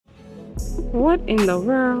What in the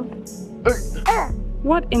world?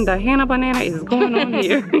 What in the Hannah banana is going on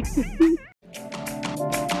here?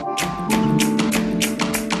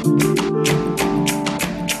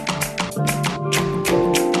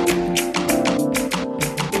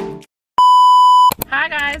 Hi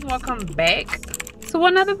guys, welcome back to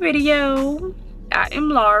another video. I am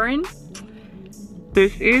Lauren.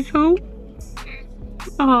 This is who?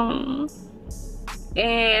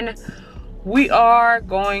 And we are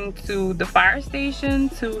going to the fire station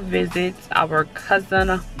to visit our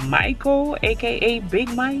cousin Michael, aka Big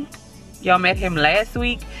Mike. Y'all met him last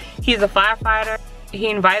week. He's a firefighter. He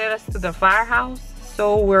invited us to the firehouse,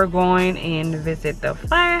 so we're going and visit the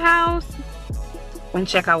firehouse and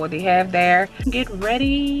check out what they have there. Get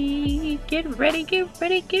ready, get ready, get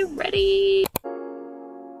ready, get ready.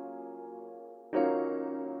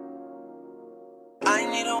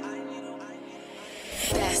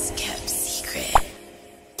 Best kept secret.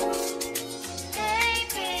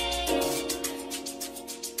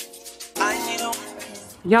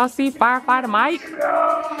 Y'all see firefighter Mike?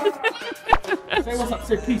 Say what's up,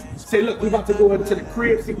 say peace. Say look, we about to go into the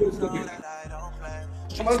crib, see what's looking.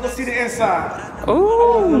 Let's go see the inside.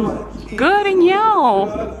 Ooh, good and young.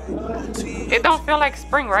 It don't feel like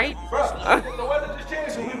spring, right? Bruh, the weather just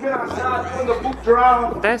changed, so we've been outside doing the boot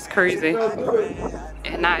drive. That's crazy.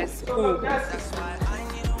 And nice. Cool.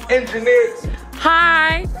 Engineers.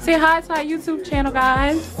 Hi. Say hi to our YouTube channel,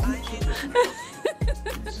 guys.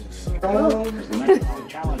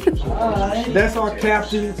 That's our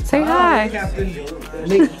captain. Say hi. Captain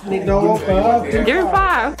Nick Dog. Give him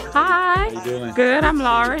 5. Hi. Good. I'm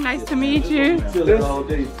Lauren. Nice to meet you.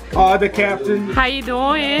 The captain. How you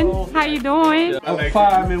doing? How you doing?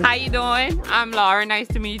 Fireman. How you doing? I'm Lauren. Nice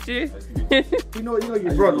to meet you. You know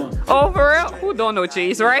your brother. Oh, for real? Who don't know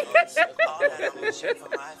Chase, right?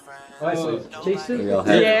 Chase too?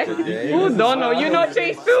 Yeah. Who don't know? You know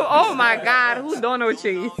Chase too? Oh my God. Who don't know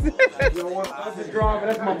Chase?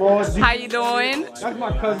 That's my boss. How you doing? That's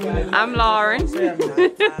my cousin. I'm Lauren.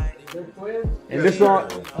 And this is our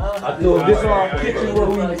kitchen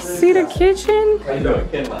where we See the kitchen?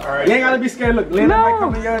 You ain't gotta be scared. Look, Lena might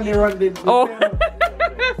come in here and they run the Oh.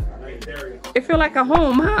 It feel like a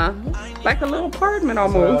home, huh? Like a little apartment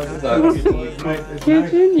almost.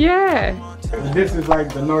 Kitchen, yeah. This is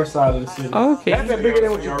like the north side of the city. Okay. That's bigger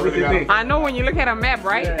than what you really think. I know when you look at a map,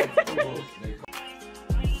 right?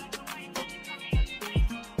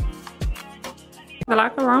 The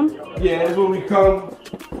locker room? Yeah, that's where we come.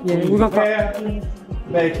 Yeah, we're gonna bathroom,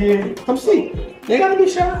 back here. Come see. You ain't gotta be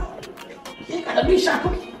shy. You ain't gotta be shy.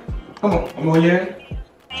 Come on, come on, yeah.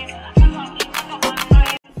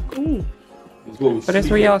 Ooh. But that's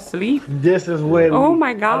where y'all sleep? This is where oh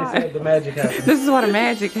my God. the magic happens. This is where the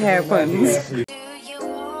magic happens.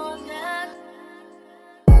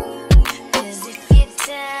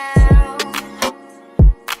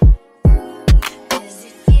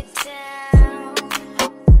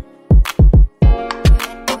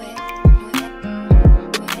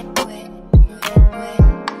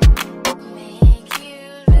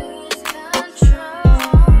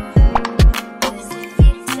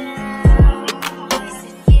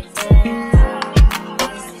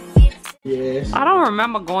 I don't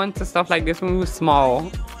remember going to stuff like this when we were small.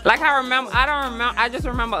 Like I just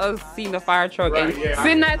remember us seeing the fire truck and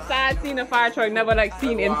sitting outside seeing the fire truck, never like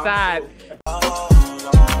seeing inside.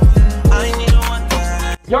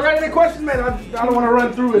 Y'all got any questions, man? I don't want to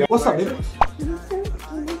run through it. What's up, baby?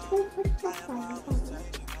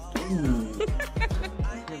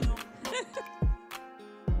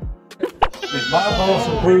 My boss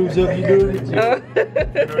approves of you doing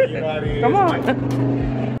it. Come on.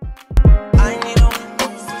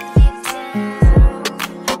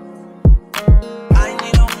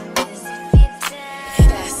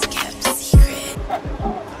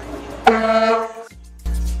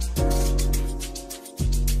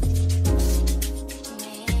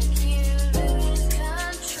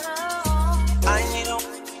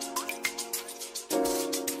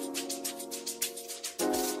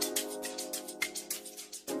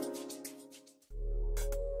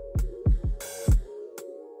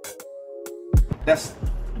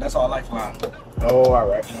 That's our lifeline. Oh, all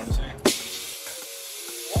right. You know what I'm saying?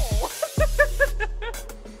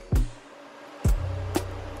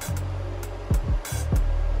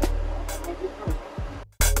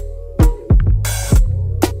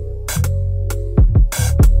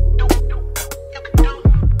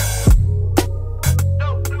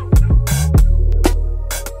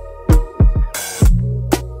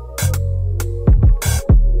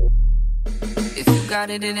 If you got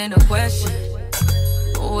it, it ain't a question.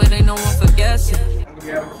 Oh, it ain't no one for guessing. We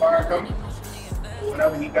have a fire coming.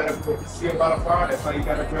 whenever he gotta see about a fire, that's how you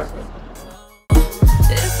gotta dress him.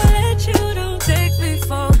 If I let you, don't take me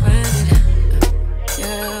for granted.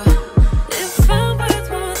 Yeah. If I'm worth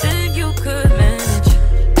more than you could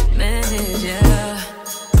manage, yeah.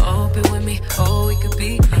 Open with me, oh, we could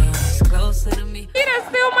be closer to me. Yeah, that's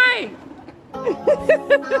still mine. What's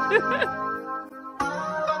that in there?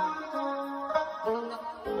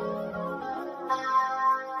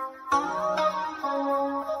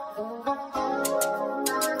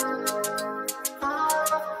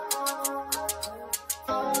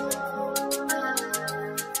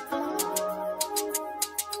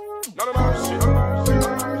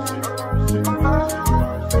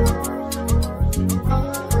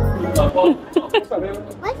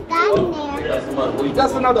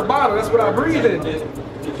 That's another bottle. That's what I breathe in.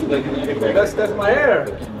 That's my air.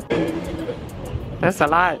 That's a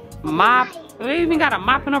lot. Mop. We even got a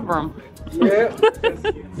mop and a broom. Yeah.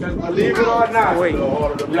 Believe it or not. Wait.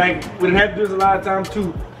 Like we done had to do this a lot of times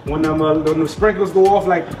too. When the sprinklers go off,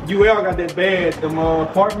 like UL got that bad, them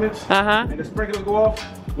apartments, and the sprinklers go off,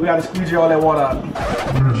 we gotta squeegee all that water out.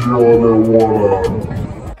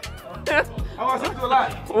 Oh, I said do a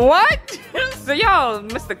lot. What? So y'all,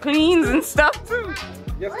 Mr. Cleans and stuff too.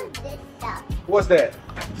 Yes. What's this stuff? What's that?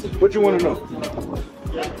 What you want to know?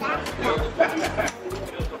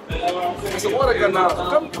 It's a water gun now.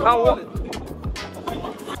 Come on.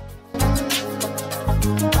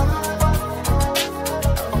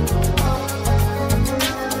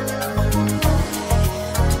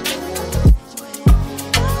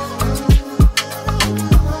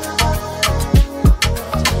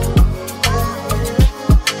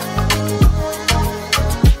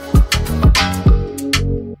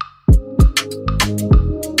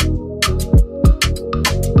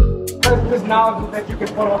 Knowledge that you can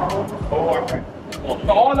put on a home. Oh, okay.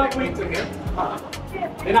 So all that way to him.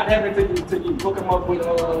 They're not having to you hook them up with to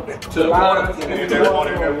the water. And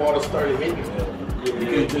that water started hitting them. You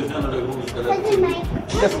can't just handle the moves.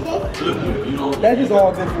 That is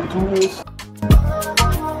all different tools.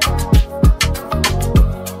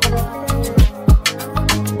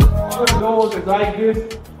 All of those is like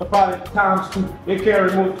this, but probably times two. They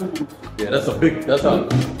carry more tools. Yeah, that's a big. That's a.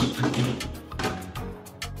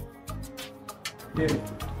 Yeah.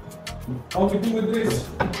 All we do with this.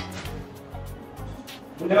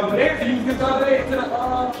 Now, there, you get the other day to the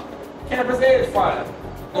campus edge fire.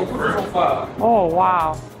 Or crucial fire. Oh,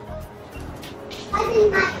 wow.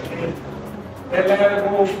 That ladder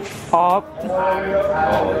goes Pop. all the way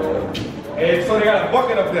up. And so they got a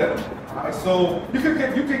bucket up there. So you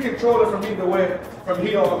can control it from either way, from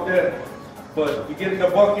here or up there. But you get in the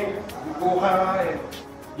bucket, you go high, and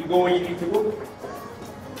you go where you need to go.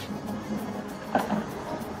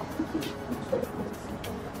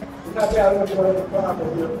 Not bad, I'm going to problem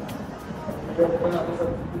here.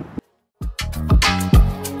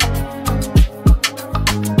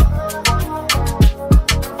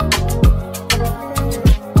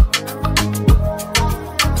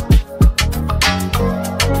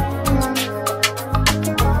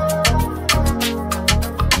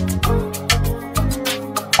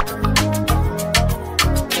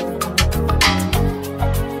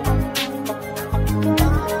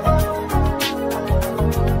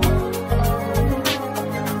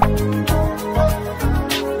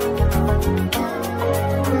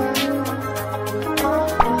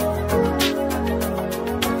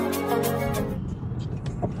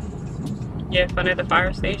 You had fun at the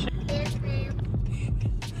fire station? Yes, ma'am.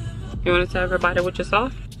 You want to tell everybody what you saw?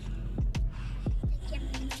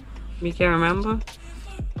 You can't remember?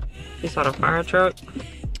 You saw the fire truck?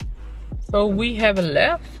 So we have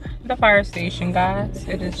left the fire station, guys.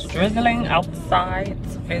 It is drizzling outside.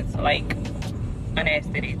 It's like a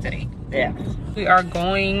nasty day today. Yeah. We are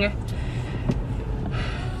going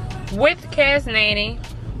with Cass Nanny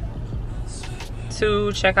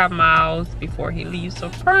to check out Miles before he leaves for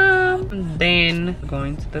prom. Then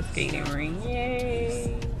going to the skating rink.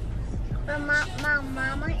 Yay! But my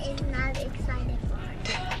mama is not excited for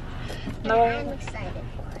it. No. I'm excited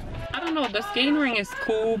for it. I don't know. The skating rink is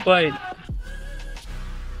cool, but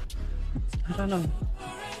I don't know.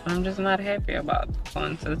 I'm just not happy about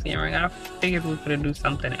going to the skating rink. I figured we could do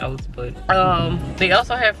something else, but they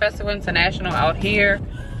also have Festival International out here.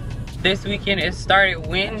 This weekend it started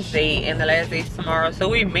Wednesday and the last day is tomorrow. So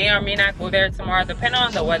we may or may not go there tomorrow, depending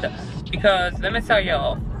on the weather. Because let me tell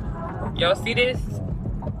y'all, y'all see this?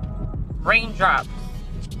 Raindrops.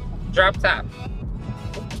 Drop top.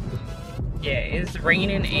 Yeah, it's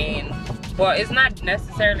raining and, well, it's not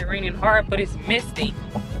necessarily raining hard, but it's misty.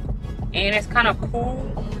 And it's kind of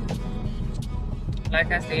cool.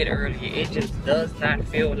 Like I said earlier, it just does not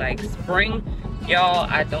feel like spring. Y'all,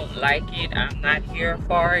 I don't like it. I'm not here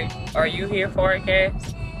for it. Are you here for it,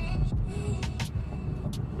 guys?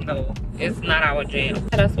 No, it's not our jam.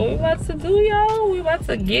 That's what we're about to do, y'all. We're about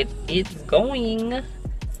to get it going.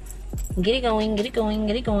 Get it going, get it going,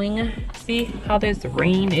 get it going. See how this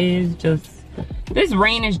rain is just,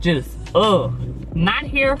 not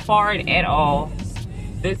here for it at all.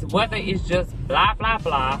 This weather is just blah, blah,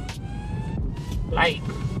 blah. Like,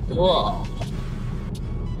 ugh.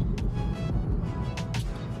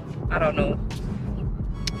 I don't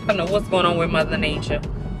know what's going on with Mother Nature.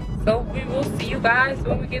 So we will see you guys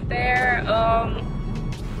when we get there.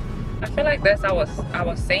 I feel like that's I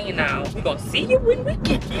was saying now. We're gonna see you when we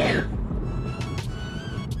get there.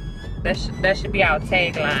 That should be our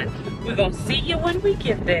tagline. We're gonna see you when we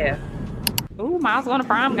get there. Ooh, Miles going to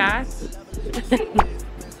prom, guys.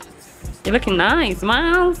 You're looking nice,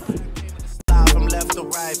 Miles. From left to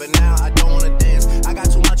right, but now I don't wanna dance. I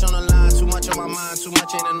got too much on the line, too much on my mind, too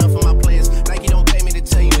much ain't enough of my plans. Like you don't pay me to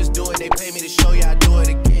tell you just do it, they pay me to show you I do it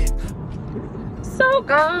again. So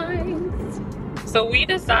guys, so we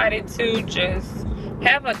decided to just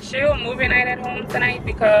have a chill movie night at home tonight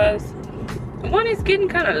because one, it's getting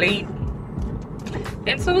kind of late,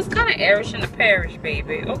 and so it's kind of airish in the parish,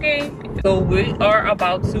 baby. Okay, so we are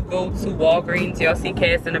about to go to Walgreens. Y'all see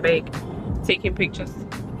Cass in the back taking pictures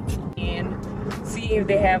and see if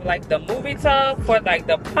they have like the movie tub for like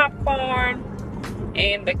the popcorn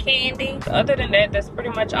and the candy. Other than that, that's pretty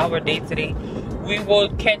much our day today. We will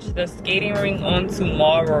catch the skating rink on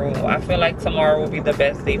tomorrow. I feel like tomorrow will be the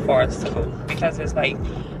best day for us to go because it's like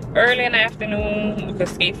early in the afternoon. We could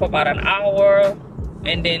skate for about an hour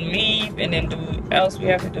and then leave and then do what else we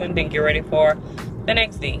have to do and then get ready for the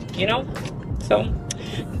next day, you know? So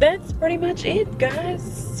that's pretty much it,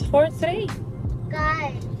 guys, for today.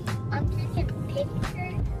 Guys, I'm taking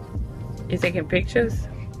pictures. You taking pictures?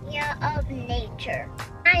 Yeah, of nature.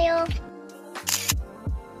 Smile.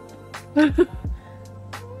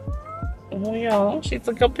 Oh, y'all, she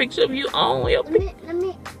took a picture of you on your picture. Let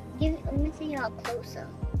me see y'all closer.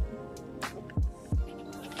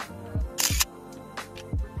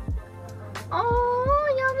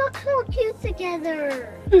 Oh, y'all look so cute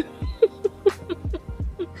together.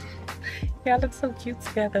 Y'all look so cute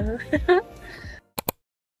together.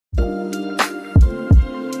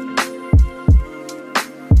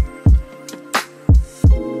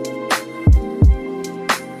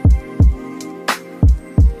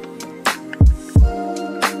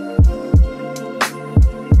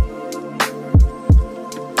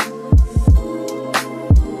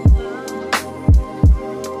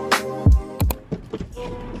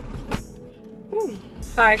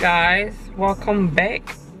 Hi guys, welcome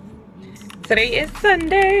back. Today is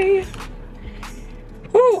Sunday.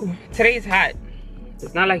 Whew, today's hot.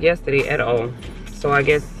 It's not like yesterday at all. So I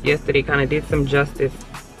guess yesterday kind of did some justice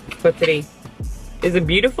for today. It's a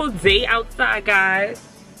beautiful day outside, guys.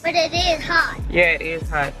 But it is hot. Yeah, it is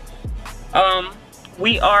hot.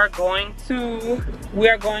 We are going to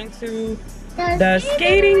the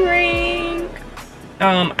skating rink.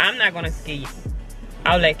 I'm not gonna skate.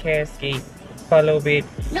 I'll let Cass skate for a little bit.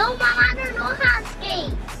 No, Mom, I don't know how to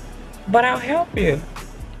skate. But I'll help you.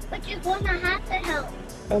 But you're gonna have to help.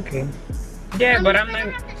 Okay. Yeah, Mom, but you're I'm gonna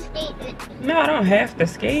not. have to skate with me. No, I don't have to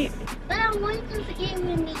skate, But I want you to skate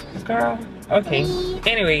with me. girl. Okay. Please.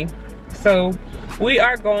 Anyway, so we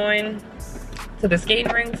are going to the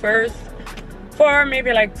skating rink first for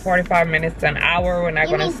maybe like 45 minutes to an hour. We're not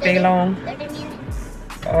You gonna mean stay 30 long. 30 minutes?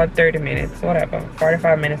 Or 30 minutes, whatever.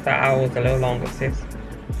 45 minutes to an hour is a little longer, sis.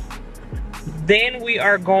 Then we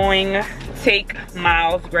are going to take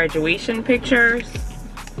Miles' graduation pictures.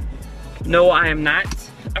 No, I am not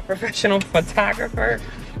a professional photographer,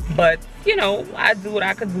 but you know, I do what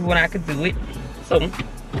I could do when I could do it. So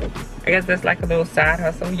I guess that's like a little side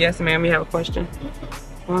hustle. Yes, ma'am, you have a question?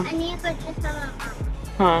 Huh? I need a question from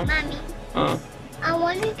Huh? Mommy. I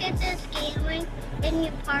want to get the skating rink and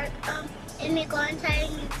you park and we go inside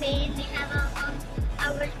and you pay and they have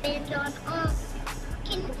a wristband on.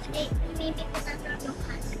 Can you skate with me because I don't know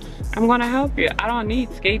how to skate? I'm gonna help you. I don't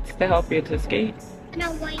need skates to help you to skate. And I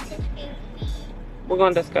want you to skate with me. We're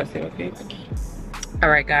gonna discuss it, okay? All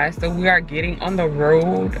right, guys, so we are getting on the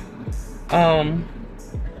road.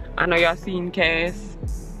 I know y'all seen Cass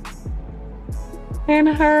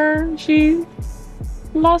and she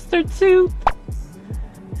lost her tooth.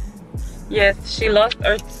 Yes, she lost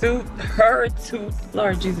her tooth,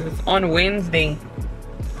 Lord Jesus, on Wednesday.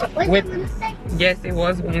 Was With- it Wednesday? Yes, it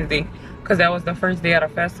was Wednesday, because that was the first day of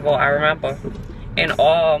the festival, I remember. And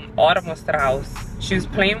Autumn was at the house. She was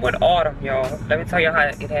playing with Autumn, y'all. Let me tell you how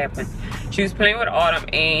it happened. She was playing with Autumn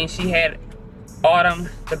and she had Autumn,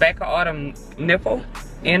 the back of Autumn nipple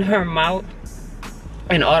in her mouth,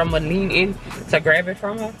 and Autumn would lean in to grab it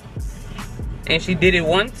from her. And she did it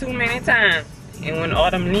one too many times. And when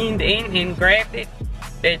Autumn leaned in and grabbed it,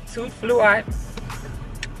 that tooth flew out.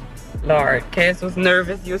 Lord, Cass was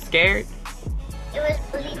nervous. You were scared? It was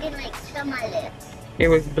bleeding like to my lip. It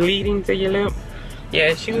was bleeding to your lip?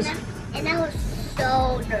 Yeah, she was. And I was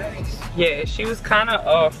so nervous. Yeah, she was kind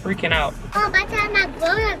of freaking out. Oh, by the time I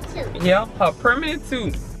grown up too. Yep, her permanent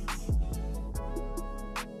tooth.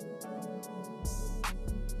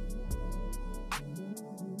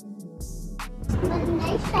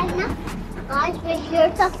 Foundation. Guys,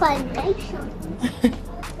 here's a foundation.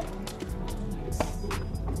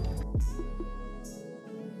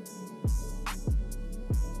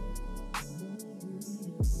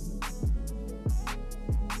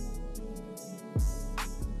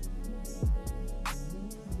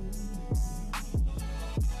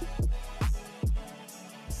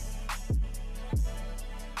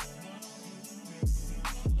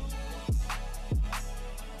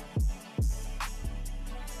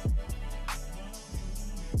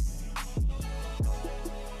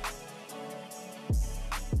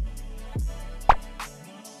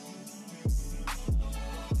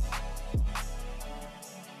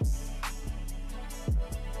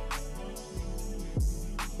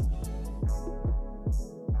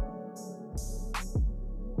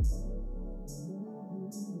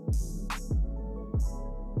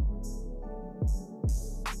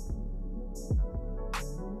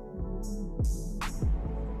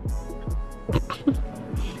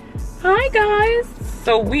 Hi guys,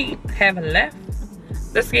 so we have left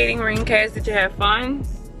the skating rink. Cass, did you have fun?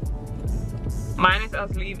 Minus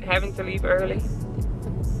us having to leave early.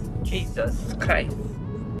 Jesus Christ.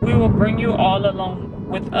 We will bring you all along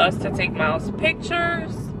with us to take Miles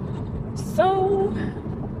pictures. So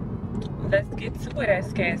let's get to it,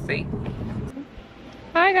 as Cassie.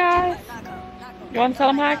 Hi guys. You want to tell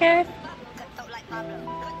them hi, Cass?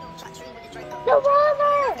 The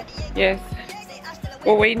water! Yes.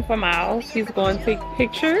 We're waiting for Miles. He's going to take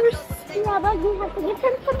pictures. Yeah, but you have to give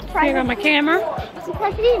him some privacy. Here, I got my camera.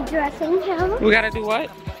 Because he's dressing him. We gotta do what?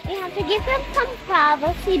 We have to give him some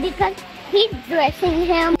privacy because he's dressing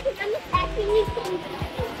him. I'm a statue.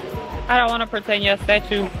 I don't want to pretend you're a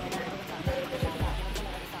statue.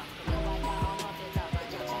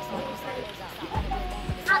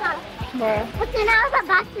 Bruh. Pretend I was a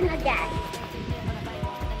box in a jack.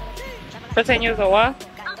 Pretend you're a what?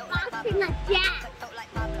 A box in a jack.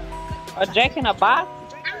 A jack in a box?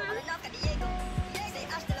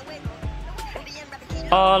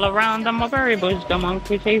 All around the mulberry bush, the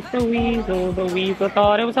monkey chased the weasel. The weasel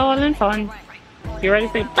thought it was all in fun. You ready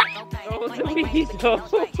to say, oh, the weasel.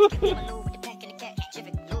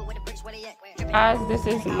 Guys, this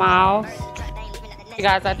is Miles. You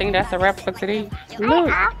guys, I think that's a wrap for today.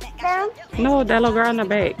 Look. No, that little girl in the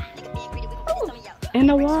back. In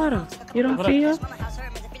the water. You don't see her?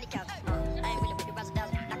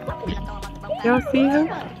 Y'all see her?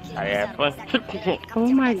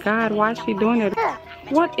 Oh my God, why is she doing it?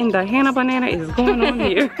 What in the Hannah Banana is going on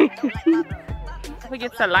here? Don't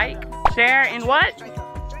forget to like, share, and what?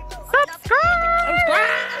 Subscribe!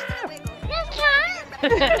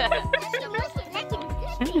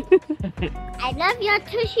 I love your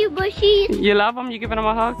tushy bushies. You love them? You giving them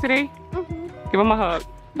a hug today? Give them a hug.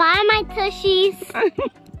 Bye, my tushies.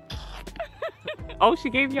 Oh, she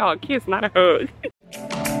gave y'all a kiss, not a hug.